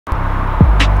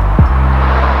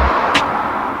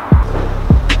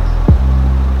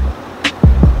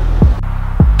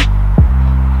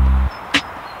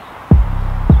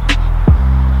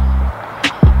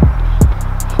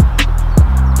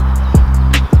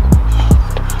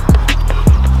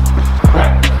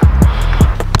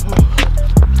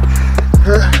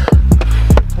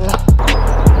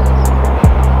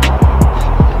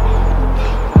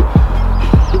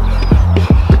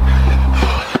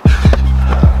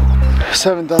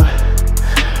7 done.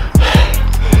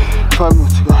 5 more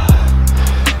to go.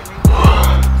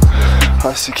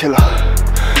 That's the killer.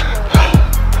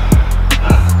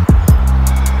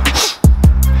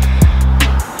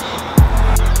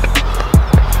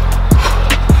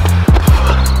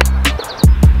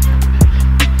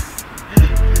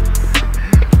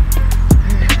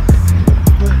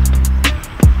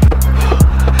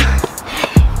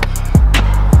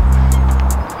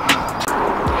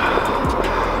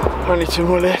 Only 2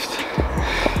 more left.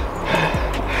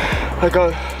 I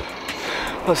go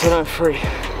once I done 3,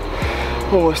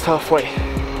 almost halfway.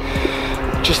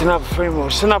 Just another 3 more,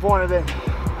 just another one of them.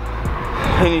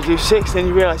 Then you do 6, then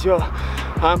you realise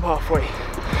I'm halfway.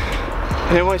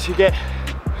 And then once you get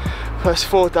first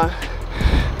 4 done,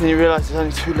 then you realise there's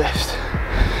only 2 left.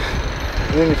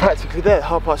 And then you're practically there, the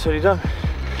hard part's already done.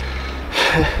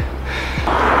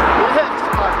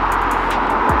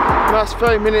 Last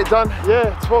 30-minute done,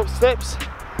 yeah, 12 steps.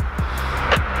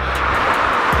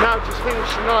 Now just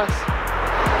finished a nice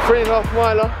 3.5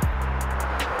 miler.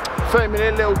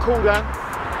 30-minute little cool down.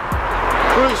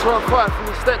 Glutes are on fire from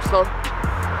the steps though.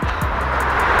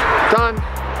 Done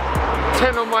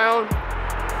 10 on my own.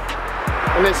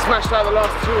 And then smashed out the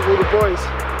last 2 with all the boys.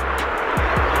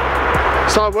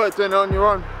 It's hard work doing it on your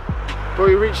own. But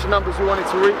we reached the numbers we wanted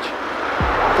to reach.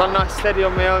 Done nice steady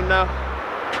on my own now.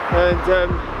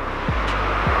 And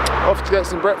off to get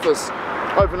some breakfast,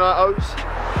 overnight oats.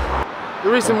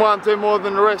 The reason why I'm doing more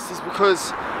than the rest is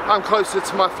because I'm closer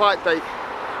to my fight date.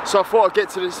 So I thought I'd get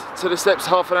to the steps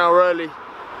half an hour early.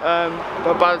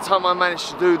 But by the time I managed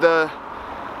to do the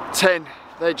 10,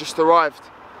 they just arrived.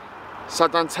 So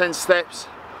I've done 10 steps,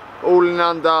 all in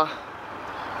under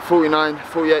 49,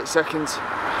 48 seconds.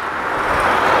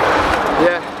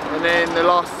 Yeah, and then the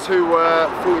last 2 were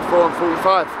 44 and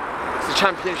 45. It's the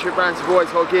championship rounds you've always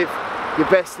got to give your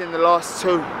best in the last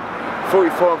 2,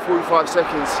 44 and 45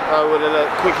 seconds were the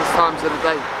quickest times of the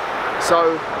day.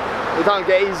 So it don't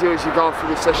get easier as you're going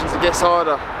through the sessions, it gets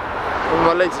harder. And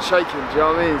my legs are shaking, do you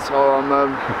know what I mean? So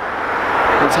I'm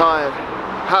tired.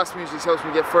 House music helps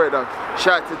me get through it though.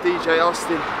 Shout out to DJ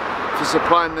Austin for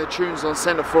supplying the tunes on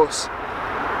Centre Force.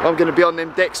 I'm going to be on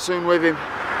them decks soon with him.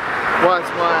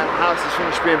 Once my house is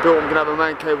finished being built, I'm going to have a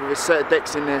man cave with a set of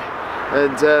decks in there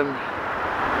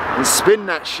and spin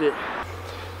that shit.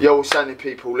 Yo, what's happening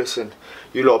people, listen,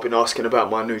 you lot have been asking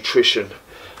about my nutrition.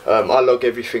 I log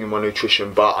everything in my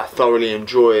nutrition, but I thoroughly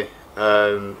enjoy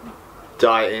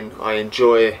dieting. I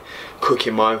enjoy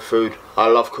cooking my own food. I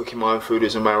love cooking my own food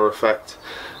as a matter of fact.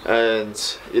 And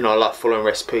you know, I like following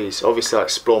recipes. Obviously I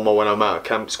explore more when I'm out of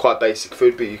camp. It's quite basic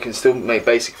food, but you can still make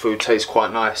basic food taste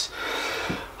quite nice.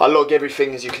 I log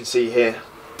everything as you can see here.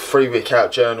 3-week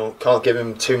out journal, can't give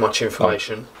him too much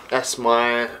information. That's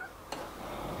my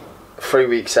 3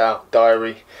 weeks out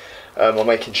diary. I'm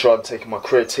making sure I'm taking my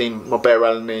creatine, my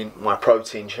beta-alanine, my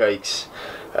protein shakes.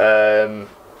 We'll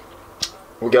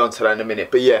get onto that in a minute.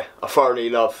 But yeah, I thoroughly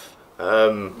love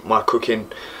my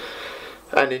cooking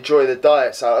and enjoy the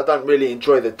diet. So I don't really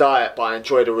enjoy the diet, but I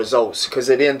enjoy the results. Because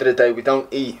at the end of the day, we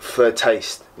don't eat for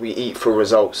taste, we eat for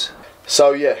results.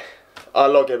 So yeah, I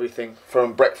log everything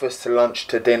from breakfast to lunch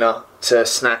to dinner to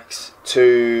snacks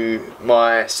to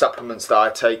my supplements that I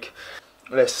take.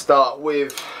 Let's start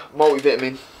with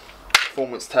multivitamin,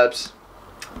 performance tabs.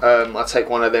 I take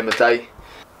 1 of them a day.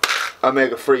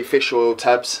 Omega-3 fish oil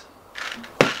tabs.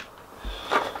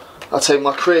 I take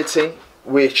my creatine,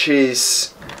 which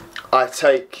is, I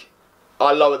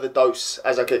lower the dose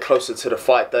as I get closer to the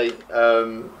fight day.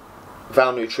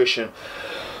 Val Nutrition,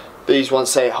 these ones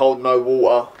say hold no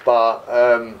water, but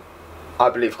I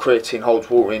believe creatine holds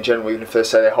water in general, even if they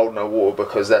say they hold no water,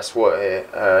 because that's what it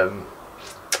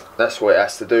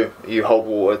has to do. You hold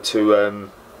water to,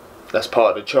 that's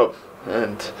part of the job.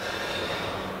 And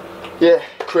yeah,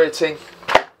 creatine.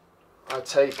 I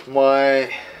take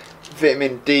my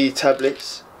vitamin D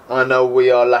tablets. I know we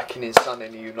are lacking in sun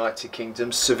in the United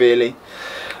Kingdom severely,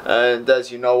 and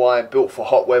as you know, I am built for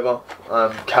hot weather.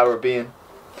 I'm Caribbean.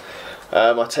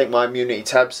 I take my immunity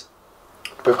tabs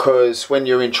because when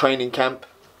you're in training camp,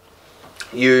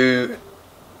 you're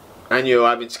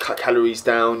having to cut calories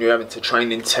down, you're having to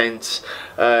train intense,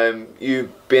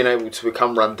 you being able to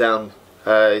become run down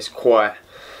is quite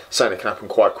something that can happen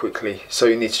quite quickly. So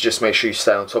you need to just make sure you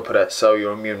stay on top of that so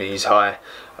your immunity is high.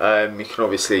 You can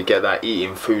obviously get that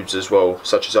eating foods as well,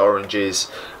 such as oranges.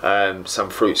 Some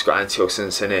fruits got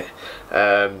antioxidants in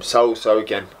it. So also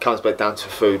again, comes back down to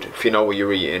food. If you know what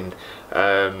you're eating,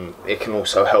 it can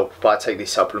also help. But I take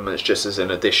these supplements just as an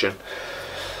addition.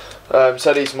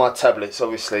 So these are my tablets,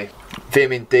 obviously.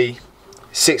 Vitamin D,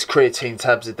 6 creatine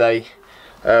tabs a day.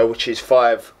 which is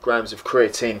 5 grams of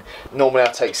creatine. Normally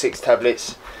I take 6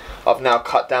 tablets. I've now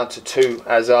cut down to 2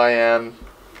 as I am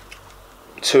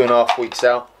 2.5 weeks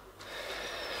out.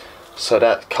 So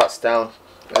that cuts down,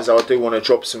 as I do want to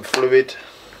drop some fluid,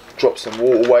 drop some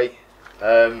water weight.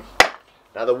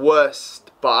 Now the worst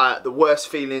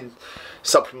feeling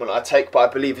supplement I take, but I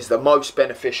believe is the most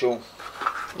beneficial,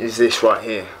 is this right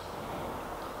here,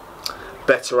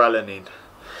 beta-alanine.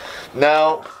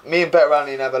 Now, me and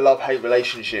beta-alanine have a love-hate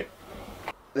relationship.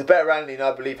 The beta-alanine,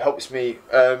 I believe, helps me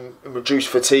reduce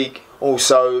fatigue,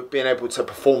 also being able to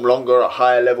perform longer at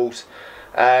higher levels,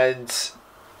 and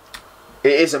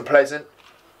it isn't pleasant.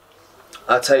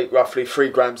 I take roughly 3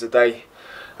 grams a day.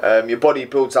 Your body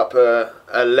builds up a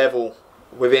level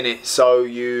within it, so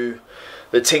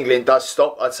the tingling does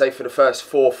stop. I'd say for the first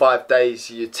 4 or 5 days,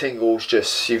 your tingles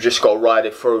you've just got to ride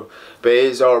it through. But it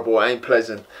is horrible, it ain't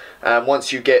pleasant. And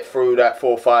once you get through that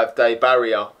 4 or 5 day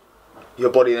barrier, your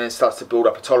body then starts to build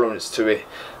up a tolerance to it,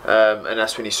 and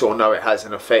that's when you sort of know it has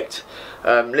an effect.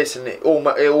 Listen, it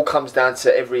all comes down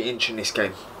to every inch in this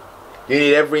game. You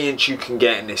need every inch you can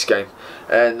get in this game,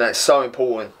 and that's so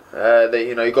important. That,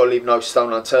 you know, you've got to leave no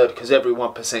stone unturned, because every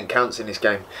 1% counts in this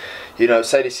game. You know,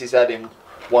 say this is adding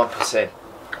 1%,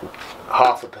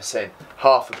 half a percent,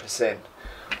 1%,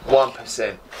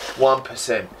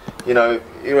 1%. You know,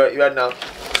 you're adding up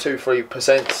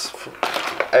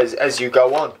 2-3% as you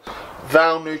go on.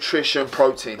 Val Nutrition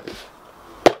Protein.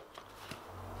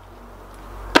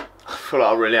 I feel like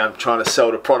I really am trying to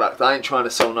sell the product. I ain't trying to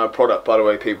sell no product, by the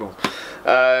way, people.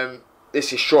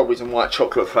 This is strawberries and white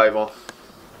chocolate flavour.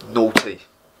 Naughty.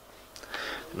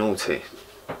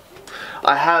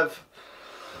 I have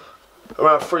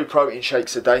around 3 protein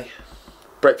shakes a day,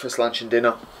 breakfast, lunch and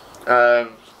dinner,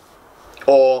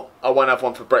 or I won't have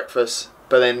one for breakfast,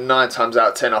 but then 9 times out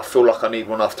of 10 I feel like I need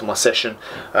one after my session.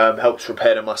 Helps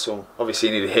repair the muscle. Obviously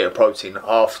you need a hit of protein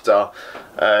after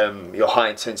your high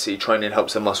intensity training,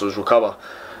 helps the muscles recover.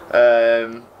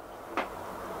 You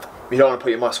don't want to put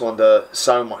your muscle under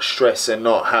so much stress and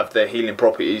not have the healing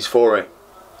properties for it.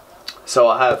 So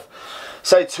I have,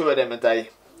 say, 2 of them a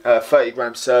day. 30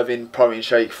 gram serving, protein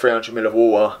shake, 300 ml of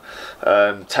water.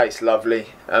 Tastes lovely.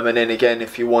 And then again,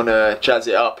 if you want to jazz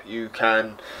it up, you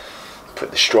can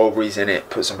put the strawberries in it,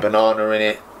 put some banana in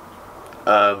it,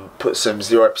 put some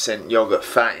 0% yogurt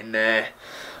fat in there,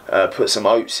 put some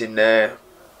oats in there,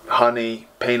 honey,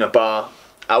 peanut butter.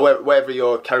 Wherever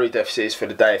your calorie deficit is for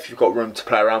the day, if you've got room to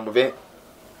play around with it,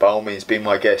 by all means be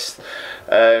my guest.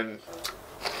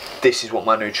 This is what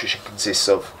my nutrition consists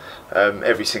of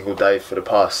every single day for the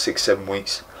past 6-7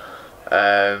 weeks.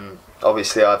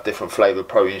 Obviously I have different flavoured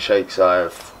protein shakes. I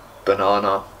have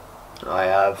banana, I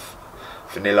have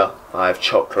vanilla, I have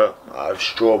chocolate, I have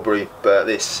strawberry, but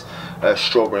this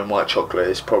strawberry and white chocolate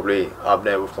is probably up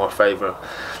there with my favourite.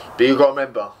 But you've got to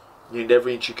remember, you need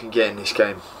every inch you can get in this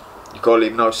game. You've got to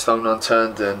leave no stone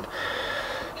unturned, and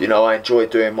you know, I enjoy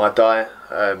doing my diet.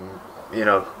 You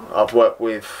know, I've worked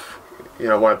with, you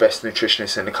know, one of the best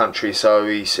nutritionists in the country, so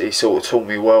he sort of taught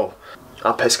me well.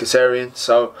 I'm pescatarian,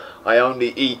 so I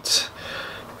only eat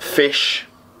fish.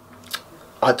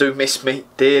 I do miss meat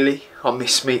dearly. I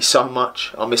miss meat so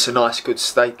much. I miss a nice good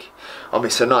steak. I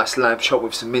miss a nice lamb chop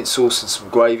with some mint sauce and some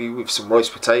gravy, with some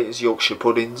roast potatoes, Yorkshire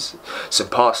puddings, some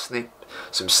parsnip,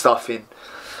 some stuffing,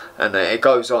 and it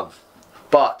goes on.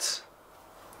 But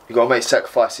you've got to make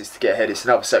sacrifices to get ahead. It's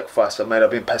another sacrifice I've made.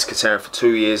 I've been pescatarian for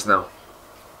 2 years now.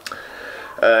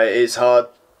 It is hard,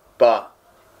 but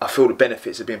I feel the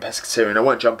benefits of being pescatarian. I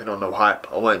weren't jumping on no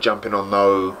hype. I weren't jumping on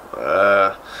no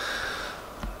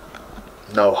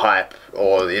hype,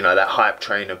 or you know, that hype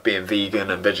train of being vegan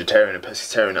and vegetarian and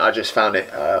pescatarian. I just found it.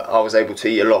 I was able to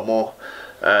eat a lot more,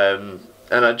 and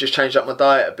I just changed up my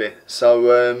diet a bit.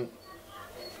 So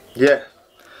yeah,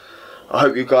 I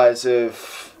hope you guys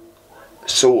have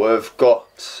sort of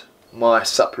got my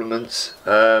supplements,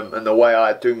 and the way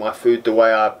I do my food, the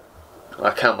way I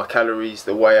count my calories,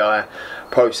 the way I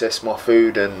process my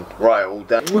food and write it all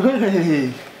down.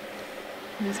 Hey!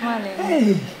 He's smiling.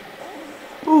 Hey!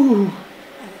 Ooh!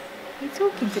 Are you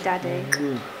talking to Daddy?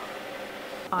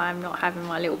 I'm not having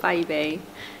my little baby.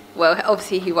 Well,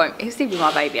 obviously he'll still be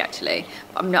my baby actually.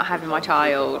 But I'm not having my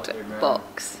child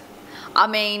box. I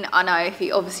mean, I know if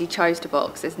he obviously chose to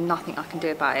box, there's nothing I can do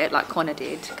about it, like Conor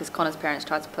did, because Conor's parents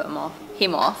tried to put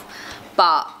him off.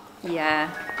 But yeah,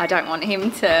 I don't want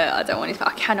him to.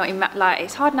 I cannot imagine. Like,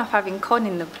 it's hard enough having Con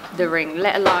in the ring,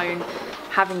 let alone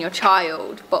having your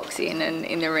child boxing and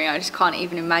in the ring. I just can't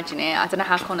even imagine it. I don't know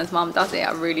how Conor's mum does it.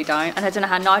 I really don't. And I don't know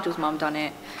how Nigel's mum done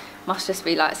it. Must just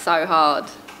be like so hard.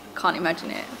 Can't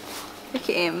imagine it. Look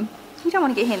at him. You don't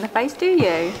want to get hit in the face, do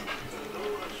you?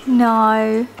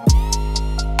 No.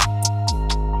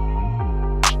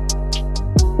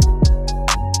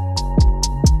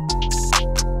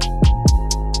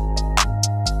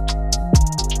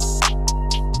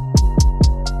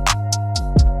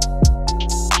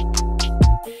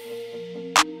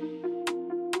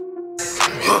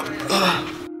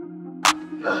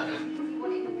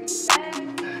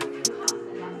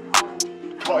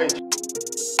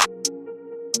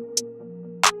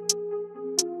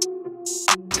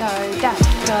 Go dad,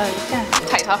 go dad.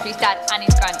 Takes after his dad and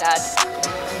his granddad.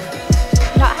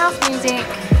 Like house music.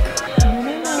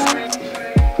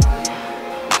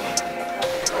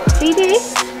 See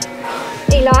this?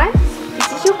 Eli,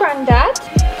 this is your granddad.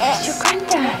 This is your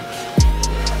granddad.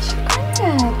 This is your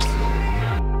granddad.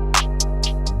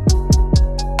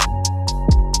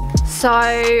 So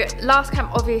last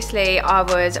camp, obviously, I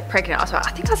was pregnant.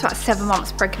 I think I was about 7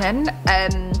 months pregnant.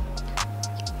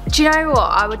 Do you know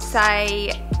what I would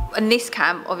say? In this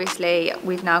camp, obviously,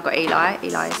 we've now got Eli.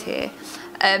 Eli is here.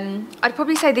 I'd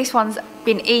probably say this one's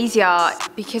been easier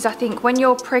because I think when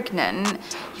you're pregnant,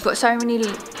 you've got so many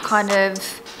kind of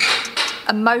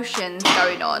emotions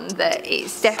going on that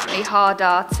it's definitely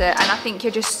harder to, and I think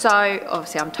you're just so,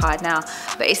 obviously I'm tired now,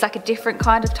 but it's like a different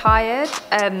kind of tired.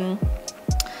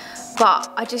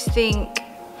 But I just think,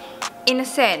 in a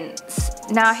sense,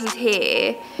 now he's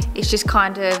here, it's just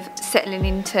kind of settling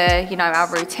into, you know, our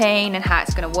routine and how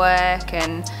it's going to work.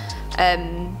 And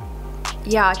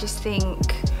yeah, I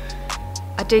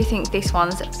do think this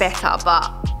one's better, but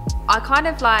I kind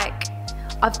of like,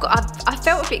 I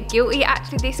felt a bit guilty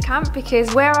actually this camp,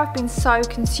 because where I've been so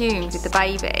consumed with the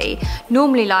baby,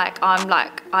 normally like I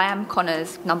am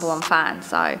Conor's #1 fan,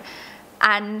 so.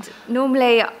 And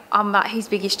normally I'm like his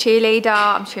biggest cheerleader,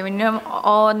 I'm cheering him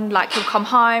on, like he'll come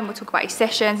home, we'll talk about his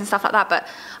sessions and stuff like that, but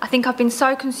I think I've been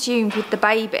so consumed with the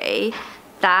baby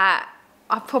that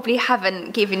I probably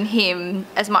haven't given him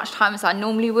as much time as I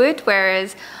normally would,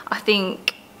 whereas I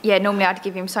think, yeah, normally I'd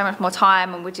give him so much more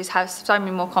time and we'd just have so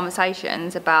many more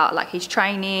conversations about like his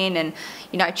training and,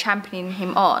 you know, championing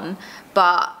him on.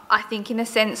 But I think in a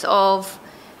sense of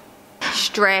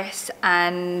stress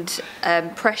and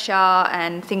pressure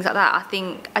and things like that,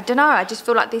 I don't know, I just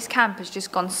feel like this camp has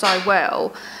just gone so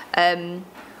well.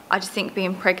 I just think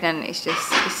being pregnant is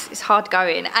just, it's hard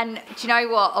going. And do you know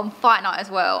what, on fight night as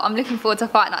well, I'm looking forward to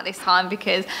fight night this time,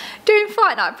 because doing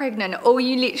fight night pregnant, all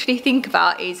you literally think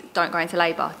about is don't go into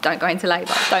labour, don't go into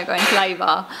labour, don't go into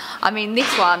labour. I mean,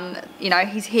 this one, you know,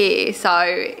 he's here, so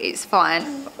it's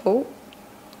fine. Oh.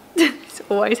 This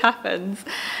always happens,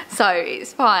 so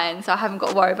it's fine, so I haven't got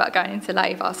to worry about going into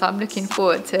labour, so I'm looking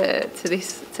forward to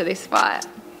this fight.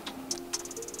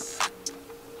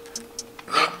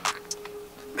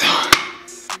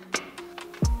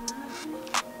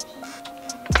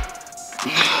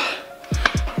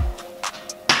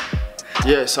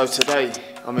 Yeah, so today,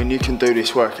 I mean, you can do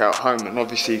this workout at home, and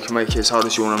obviously you can make it as hard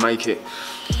as you want to make it.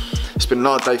 It's been a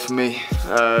hard day for me,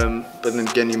 but then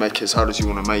again, you make it as hard as you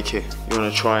want to make it. You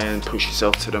want to try and push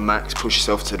yourself to the max, push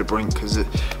yourself to the brink, because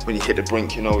when you hit the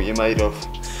brink, you know what you're made of.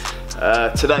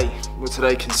 What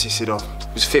today consisted of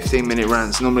was 15-minute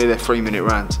rounds. Normally they're 3-minute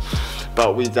rounds,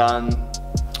 but we've done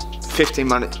 15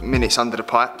 minutes under the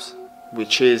pipes,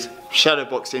 which is shadow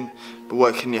boxing, but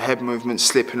working your head movements,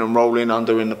 slipping and rolling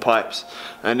under in the pipes.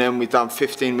 And then we've done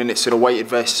 15 minutes of the weighted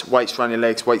vest, weights around your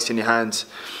legs, weights in your hands.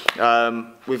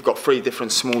 We've got 3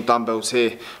 different small dumbbells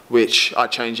here, which I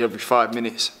change every 5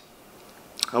 minutes.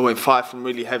 I went 5 from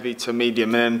really heavy to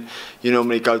medium, and you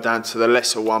normally go down to the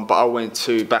lesser one, but I went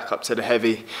back up to the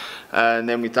heavy. And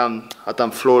then I've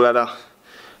done floor ladder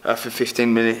for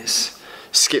 15 minutes,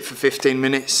 skip for 15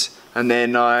 minutes, and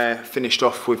then I finished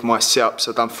off with my sit-ups.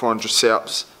 I've done 400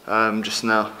 sit-ups just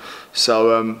now.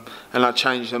 So, and I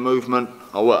changed the movement.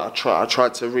 I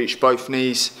tried to reach both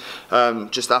knees,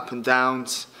 just up and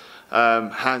downs,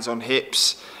 hands on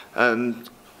hips, and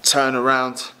turn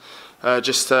around,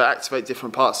 just to activate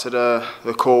different parts of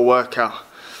the core workout.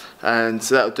 And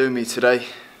that'll do me today.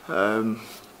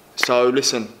 So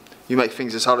listen, you make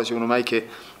things as hard as you want to make it.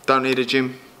 Don't need a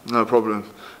gym, no problem.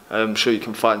 I'm sure you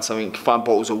can find something. You can find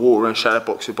bottles of water and shadow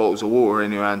box with bottles of water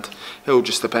in your hand. It all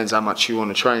just depends how much you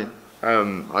want to train.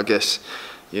 I guess,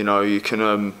 you know, you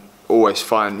can always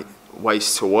find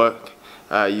ways to work.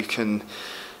 You can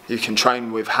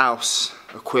train with house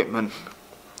equipment,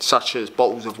 such as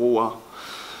bottles of water,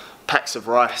 packs of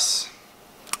rice,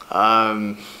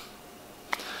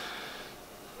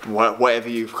 whatever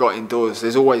you've got indoors.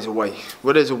 There's always a way.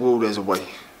 Where there's a will, there's a way.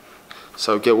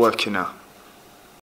 So get working now.